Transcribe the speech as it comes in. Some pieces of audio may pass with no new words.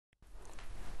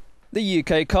The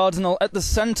UK Cardinal at the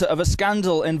centre of a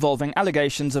scandal involving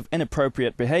allegations of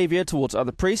inappropriate behaviour towards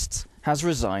other priests has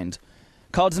resigned.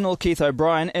 Cardinal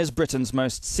O'Brien is Britain's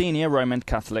most senior Roman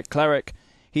Catholic cleric.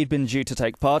 He'd been due to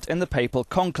take part in the papal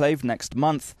conclave next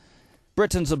month.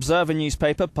 Britain's Observer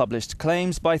newspaper published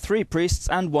claims by 3 priests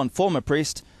and 1 former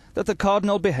priest that the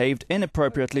Cardinal behaved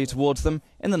inappropriately towards them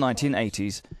in the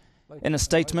 1980s. In a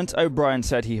statement, O'Brien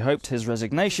said he hoped his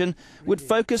resignation would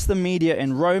focus the media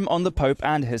in Rome on the Pope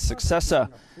and his successor.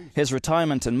 His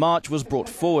retirement in March was brought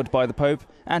forward by the Pope,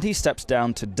 and he steps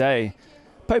down today.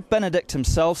 Pope Benedict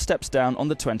himself steps down on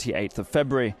the 28th of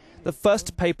February, the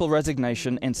first papal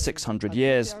resignation in 600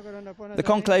 years. The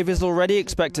conclave is already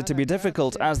expected to be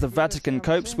difficult as the Vatican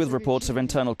copes with reports of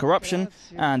internal corruption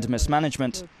and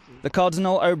mismanagement. The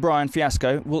Cardinal O'Brien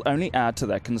fiasco will only add to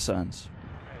their concerns.